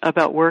we think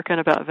about work and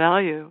about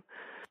value.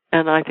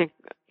 And I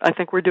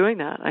think we're doing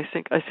that.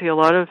 I see a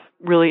lot of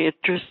really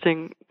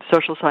interesting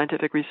social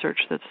scientific research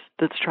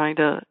that's trying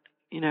to,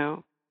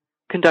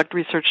 conduct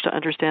research to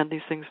understand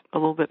these things a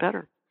little bit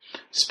better.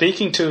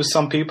 Speaking to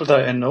some people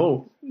that I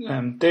know,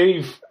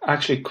 they've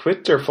actually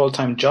quit their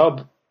full-time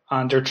job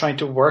and they're trying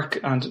to work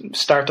and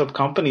start up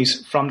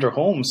companies from their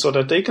home so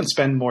that they can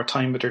spend more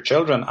time with their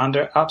children, and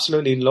they're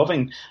absolutely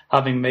loving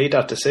having made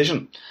that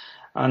decision.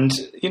 And,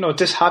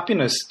 this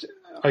happiness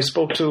I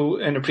spoke to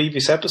in a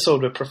previous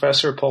episode with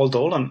Professor Paul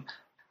Dolan,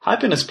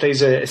 happiness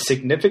plays a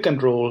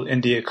significant role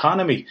in the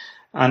economy,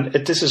 and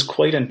this is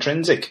quite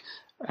intrinsic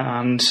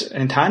and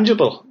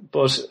intangible,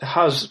 but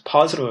has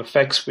positive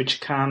effects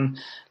which can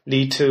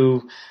lead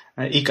to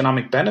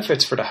economic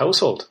benefits for the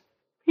household.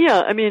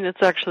 Yeah, I mean,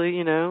 it's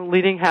actually,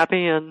 leading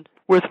happy and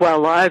worthwhile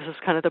lives is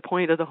kind of the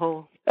point of the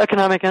whole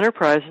economic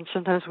enterprise, and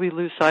sometimes we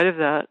lose sight of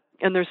that.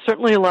 And there's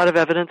certainly a lot of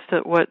evidence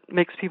that what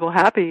makes people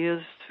happy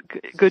is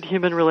good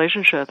human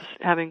relationships,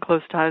 having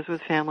close ties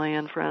with family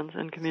and friends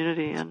and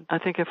community. And I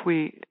think if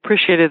we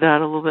appreciated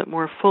that a little bit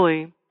more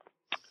fully,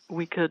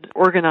 we could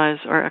organize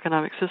our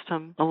economic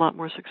system a lot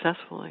more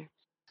successfully.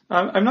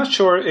 I'm not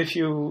sure if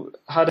you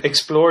had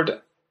explored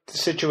the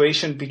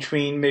situation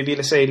between maybe,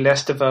 let's say,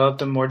 less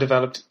developed and more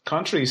developed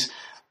countries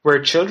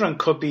where children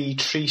could be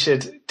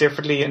treated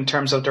differently in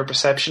terms of their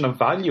perception of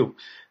value.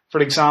 For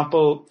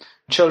example,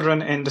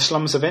 children in the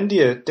slums of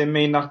India, they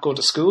may not go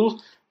to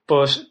school,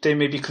 but they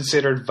may be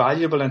considered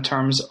valuable in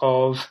terms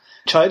of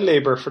child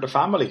labour for the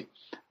family.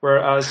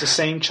 Whereas the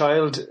same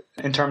child,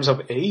 in terms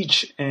of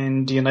age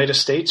in the United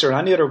States or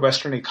any other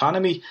Western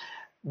economy,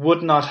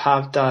 would not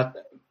have that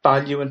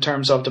value in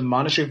terms of the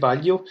monetary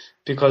value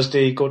because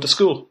they go to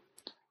school.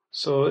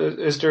 So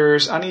is there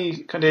any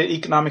kind of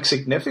economic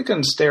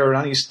significance there, or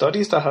any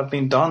studies that have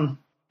been done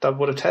that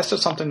would have tested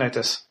something like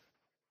this?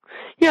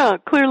 Yeah,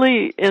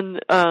 clearly in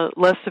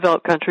less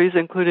developed countries,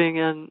 including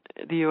in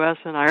the U.S.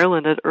 and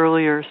Ireland at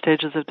earlier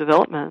stages of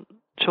development,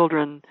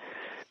 children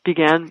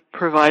began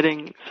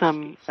providing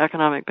some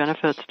economic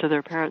benefits to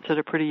their parents at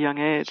a pretty young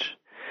age.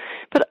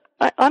 But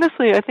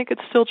honestly, I think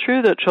it's still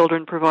true that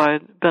children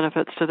provide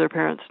benefits to their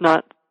parents,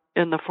 not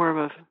in the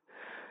form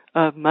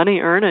of money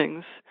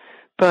earnings,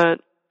 but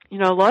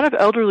a lot of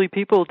elderly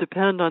people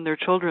depend on their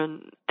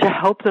children to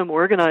help them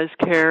organize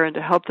care and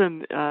to help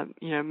them,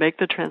 make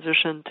the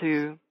transition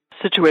to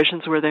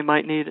situations where they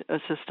might need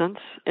assistance.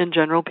 In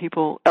general,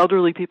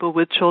 elderly people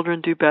with children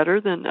do better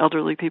than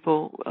elderly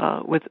people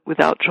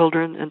without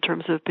children in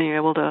terms of being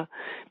able to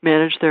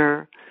manage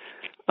their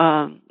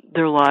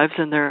lives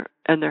and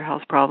their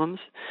health problems.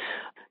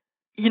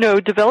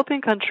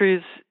 Developing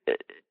countries,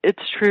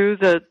 it's true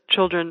that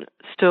children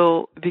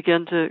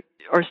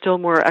are still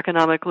more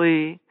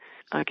economically,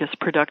 I guess,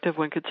 productive,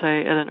 one could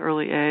say, at an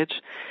early age.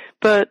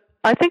 But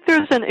I think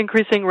there's an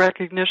increasing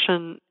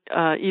recognition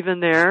even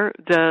there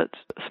that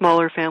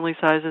smaller family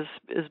size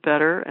is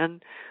better.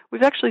 And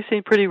we've actually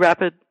seen pretty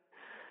rapid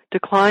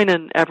decline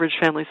in average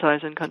family size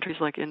in countries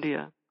like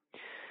India.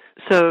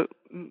 So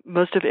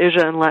most of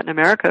Asia and Latin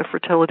America,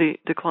 fertility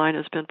decline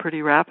has been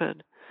pretty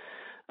rapid.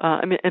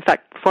 In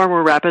fact, far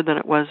more rapid than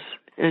it was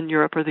in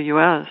Europe or the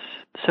U.S.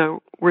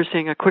 So we're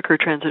seeing a quicker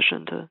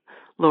transition to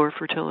lower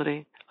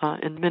fertility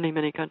in many,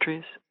 many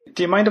countries.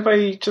 Do you mind if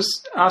I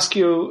just ask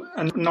you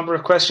a number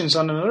of questions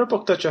on another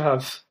book that you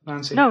have,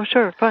 Nancy? No,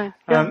 sure, fine.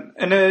 Yeah.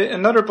 In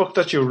another book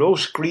that you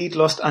wrote, Greed,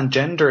 Lust and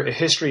Gender, A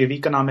History of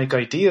Economic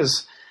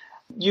Ideas,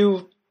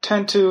 you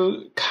tend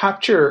to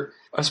capture,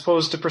 I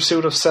suppose, the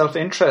pursuit of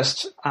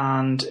self-interest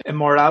and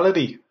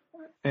immorality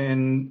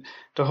in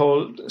the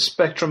whole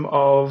spectrum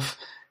of,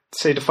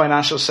 say, the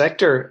financial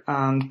sector,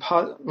 and,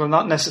 well,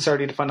 not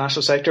necessarily the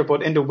financial sector,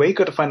 but in the wake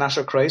of the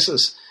financial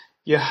crisis,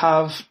 you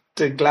have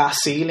the glass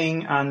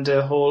ceiling and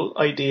the whole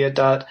idea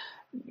that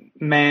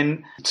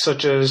men,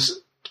 such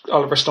as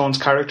Oliver Stone's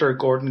character,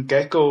 Gordon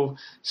Gekko,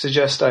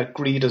 suggest that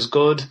greed is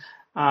good.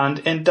 And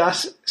in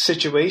that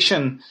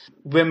situation,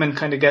 women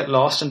kind of get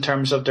lost in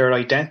terms of their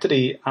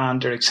identity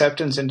and their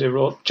acceptance in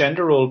the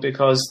gender role,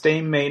 because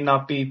they may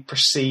not be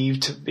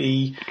perceived to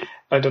be,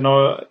 I don't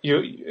know,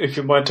 if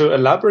you want to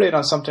elaborate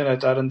on something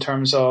like that in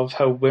terms of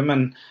how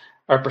women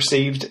are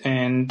perceived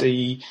in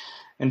the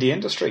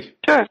industry.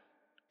 Sure.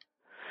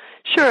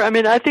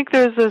 I think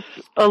there's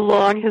a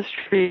long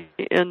history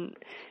in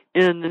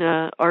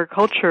our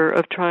culture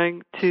of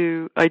trying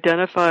to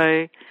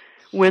identify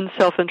when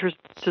self-interest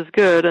is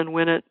good and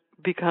when it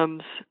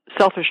becomes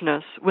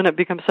selfishness, when it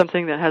becomes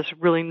something that has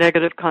really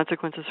negative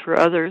consequences for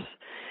others.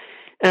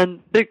 And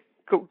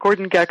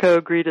Gordon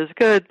Gekko, greed is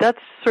good. That's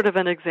sort of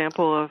an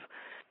example of,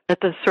 at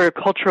the sort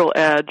of cultural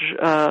edge,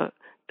 at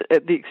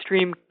the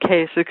extreme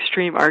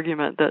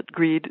argument that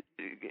greed,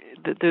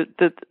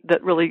 that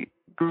really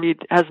greed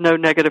has no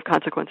negative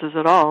consequences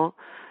at all,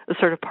 is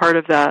sort of part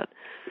of that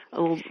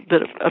a little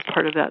bit of a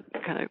part of that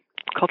kind of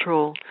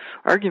cultural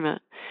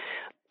argument.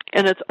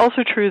 And it's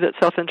also true that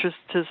self-interest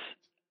has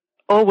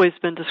always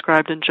been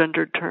described in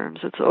gendered terms.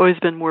 It's always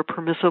been more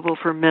permissible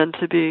for men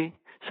to be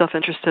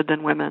self-interested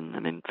than women. I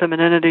mean,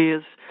 femininity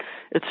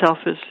itself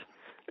is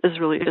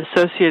really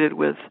associated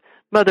with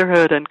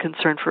motherhood and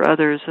concern for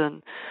others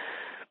and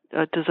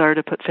a desire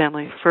to put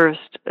family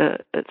first,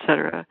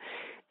 etc.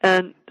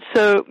 And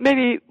so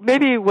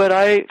maybe what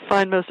I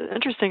find most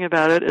interesting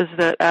about it is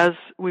that as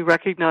we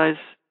recognize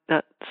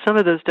that some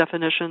of those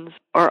definitions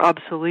are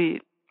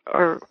obsolete,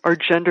 are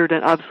gendered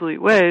in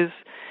obsolete ways,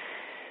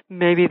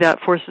 maybe that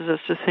forces us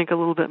to think a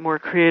little bit more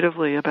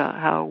creatively about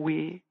how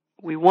we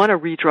want to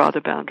redraw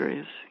the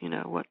boundaries.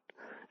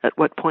 At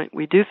what point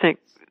we do think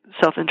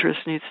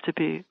self-interest needs to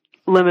be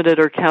limited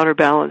or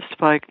counterbalanced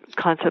by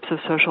concepts of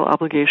social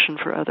obligation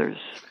for others.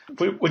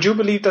 Would you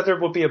believe that there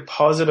would be a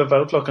positive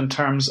outlook in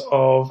terms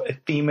of a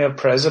female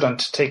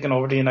president taking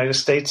over the United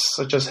States,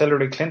 such as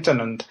Hillary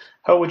Clinton? And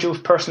how would you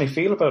personally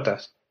feel about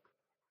that?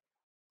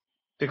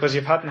 Because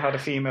you hadn't had a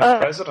female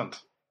president.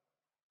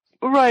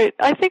 Right.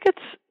 I think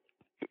it's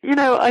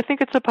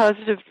a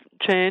positive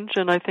change,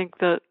 and I think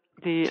that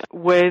the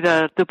way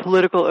that the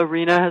political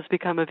arena has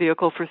become a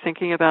vehicle for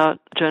thinking about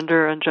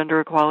gender and gender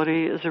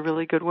equality is a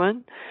really good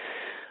one.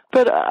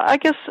 But I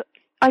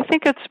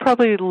think it's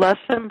probably less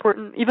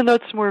important, even though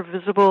it's more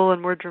visible and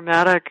more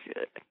dramatic,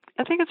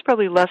 I think it's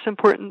probably less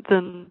important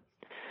than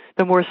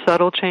the more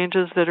subtle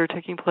changes that are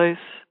taking place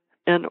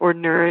in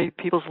ordinary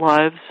people's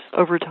lives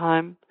over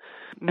time.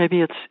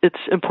 Maybe it's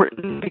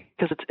important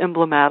because it's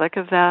emblematic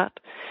of that.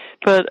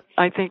 But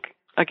I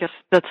guess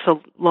that's a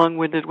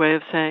long-winded way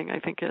of saying I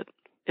think it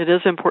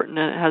is important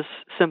and it has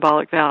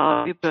symbolic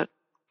value, but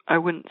I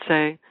wouldn't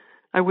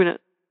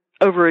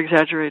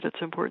over-exaggerate its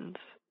importance.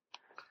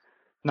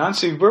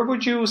 Nancy, where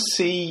would you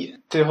see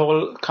the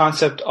whole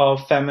concept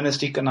of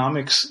feminist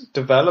economics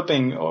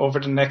developing over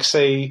the next,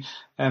 say,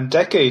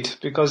 decade?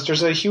 Because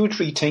there's a huge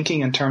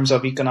rethinking in terms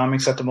of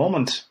economics at the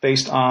moment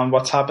based on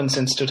what's happened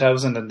since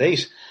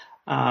 2008.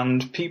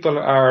 And people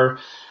are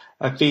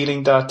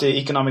feeling that the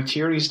economic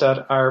theories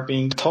that are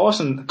being taught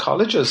in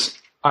colleges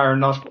are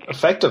not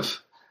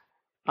effective.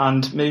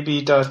 And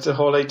maybe that the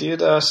whole idea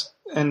that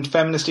in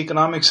feminist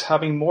economics,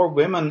 having more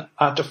women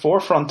at the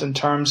forefront in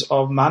terms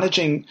of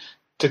managing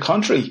the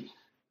country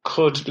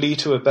could lead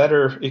to a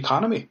better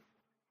economy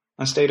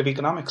and state of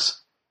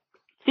economics.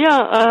 Yeah,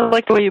 I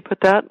like the way you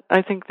put that.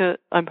 I think that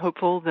I'm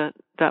hopeful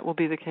that will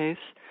be the case.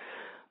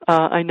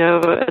 I know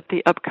at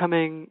the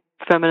upcoming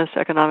Feminist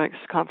Economics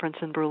Conference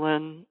in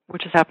Berlin,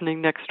 which is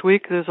happening next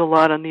week, there's a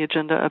lot on the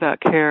agenda about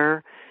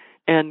care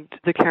and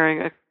the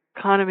caring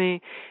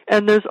economy.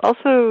 And there's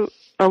also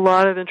a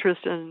lot of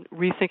interest in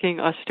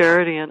rethinking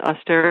austerity and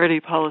austerity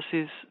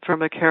policies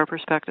from a care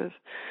perspective.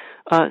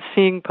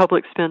 Seeing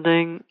public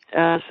spending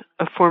as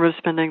a form of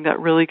spending that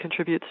really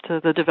contributes to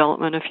the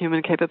development of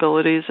human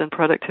capabilities and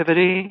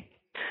productivity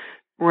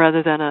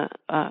rather than a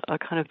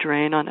kind of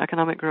drain on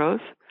economic growth.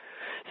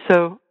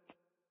 So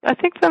I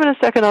think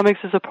feminist economics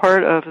is a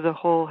part of the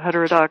whole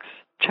heterodox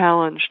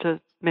challenge to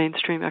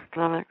mainstream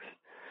economics.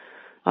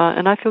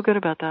 And I feel good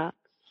about that.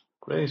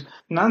 Great.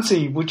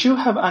 Nancy, would you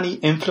have any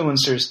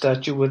influencers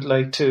that you would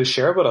like to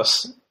share with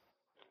us?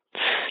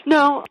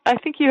 No, I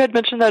think you had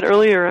mentioned that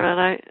earlier,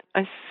 and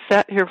I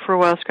sat here for a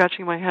while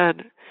scratching my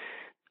head,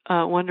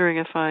 wondering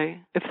if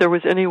there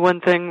was any one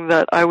thing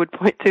that I would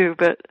point to,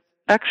 but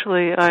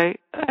actually I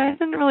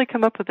didn't really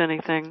come up with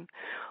anything.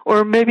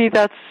 Or maybe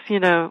that's,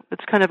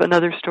 it's kind of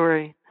another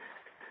story.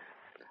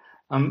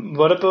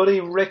 What about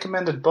a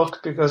recommended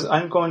book? Because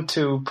I'm going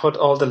to put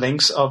all the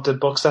links of the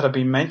books that have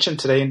been mentioned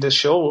today in this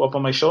show up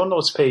on my show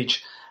notes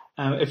page.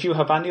 If you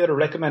have any other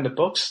recommended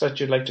books that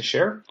you'd like to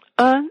share?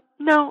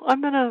 No,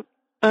 I'm gonna.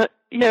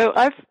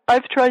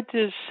 I've tried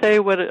to say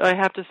what I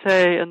have to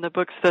say in the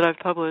books that I've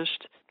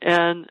published,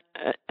 and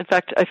in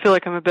fact, I feel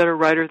like I'm a better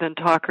writer than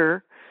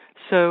talker.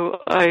 So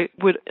I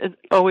would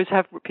always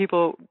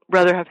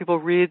rather have people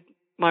read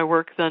my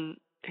work than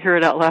hear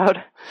it out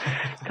loud.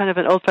 Kind of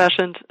an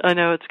old-fashioned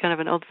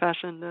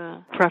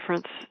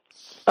preference.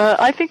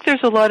 I think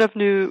there's a lot of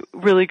new,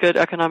 really good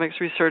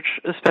economics research,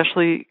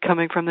 especially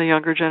coming from the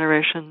younger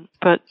generation,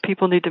 but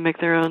people need to make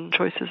their own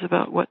choices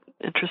about what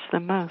interests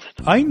them most.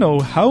 I know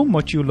how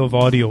much you love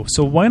audio,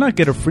 so why not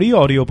get a free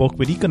audiobook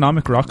with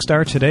Economic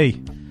Rockstar today?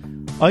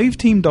 I've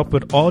teamed up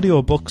with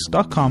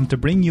audiobooks.com to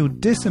bring you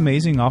this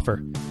amazing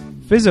offer.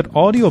 Visit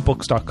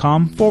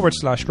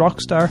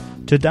audiobooks.com/rockstar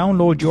to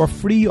download your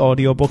free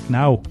audiobook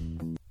now.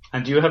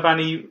 And do you have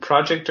any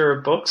project or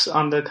books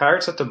on the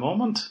cards at the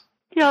moment?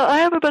 Yeah, I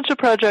have a bunch of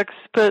projects,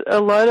 but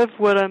a lot of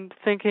what I'm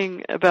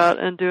thinking about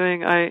and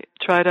doing, I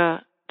try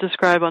to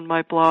describe on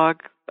my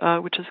blog,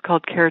 which is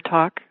called Care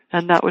Talk,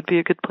 and that would be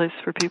a good place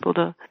for people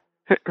who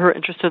are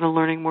interested in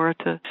learning more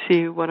to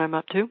see what I'm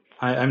up to.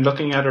 I'm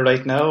looking at it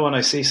right now, and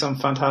I see some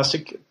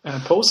fantastic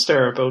posts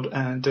there about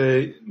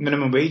the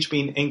minimum wage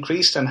being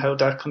increased and how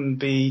that can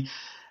be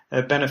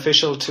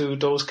beneficial to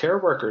those care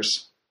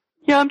workers.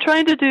 Yeah, I'm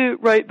trying to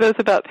write both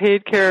about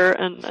paid care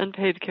and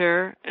unpaid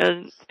care,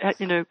 and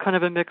kind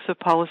of a mix of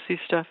policy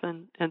stuff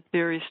and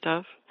theory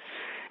stuff.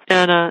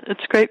 And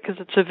it's great because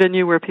it's a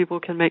venue where people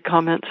can make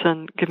comments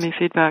and give me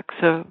feedback.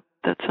 So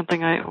that's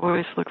something I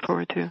always look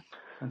forward to.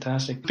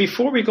 Fantastic.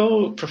 Before we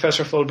go,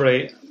 Professor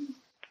Folbre,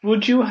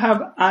 would you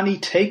have any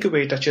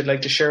takeaway that you'd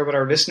like to share with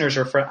our listeners,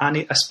 or for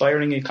any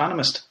aspiring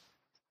economist?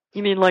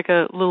 You mean like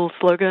a little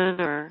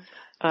slogan or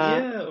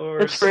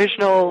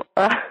inspirational?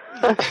 How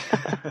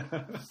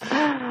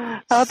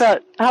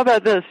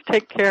about this?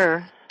 Take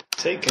care.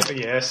 Take care.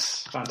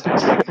 Yes,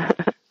 fantastic.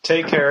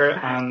 Take care,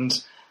 and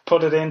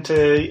put it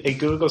into a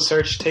Google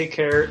search. Take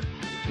care,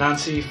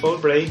 Nancy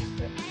Folbre,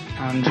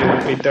 and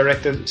you'll be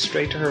directed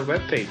straight to her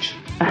webpage,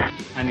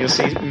 and you'll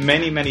see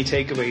many, many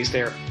takeaways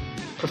there.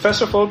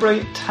 Professor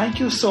Folbre, thank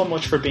you so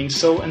much for being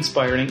so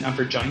inspiring and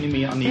for joining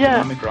me on the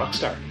Economic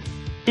Rockstar.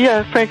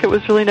 Yeah, Frank, it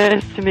was really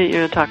nice to meet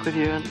you and talk with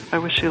you, and I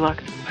wish you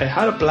luck. I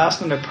had a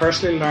blast, and I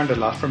personally learned a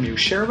lot from you.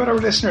 Share with our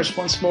listeners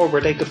once more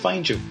where they could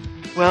find you.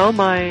 Well,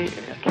 my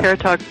Care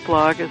Talks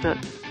blog is at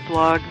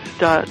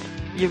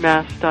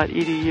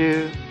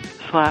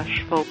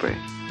blogs.umass.edu/Folbre.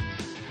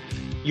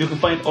 You can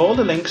find all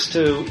the links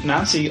to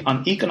Nancy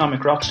on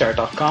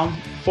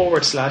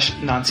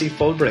economicrockstar.com/Nancy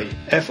Folbre,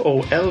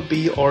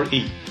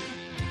 Folbre.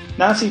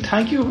 Nancy,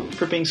 thank you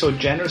for being so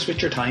generous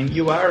with your time.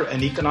 You are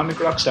an economic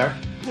rock star.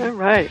 All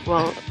right.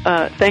 Well,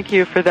 thank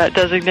you for that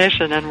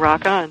designation, and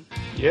rock on.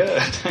 Yeah,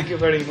 thank you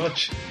very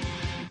much.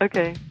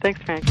 Okay.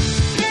 Thanks, Frank.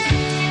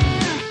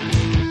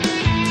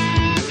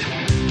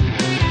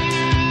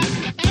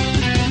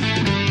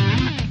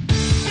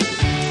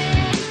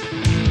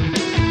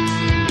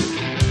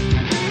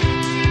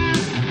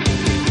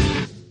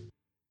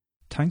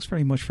 Thanks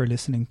very much for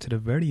listening to the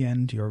very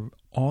end. You're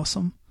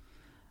awesome.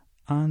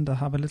 And I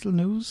have a little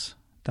news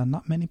that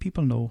not many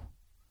people know.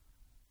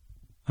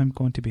 I'm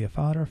going to be a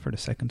father for the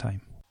second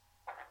time.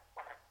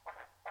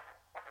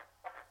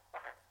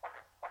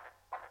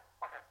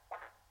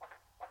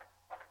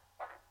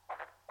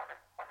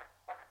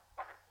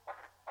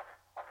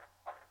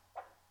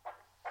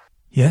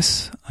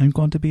 Yes, I'm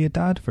going to be a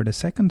dad for the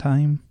second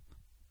time,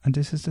 and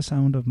this is the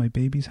sound of my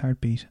baby's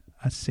heartbeat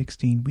at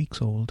 16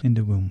 weeks old in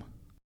the womb.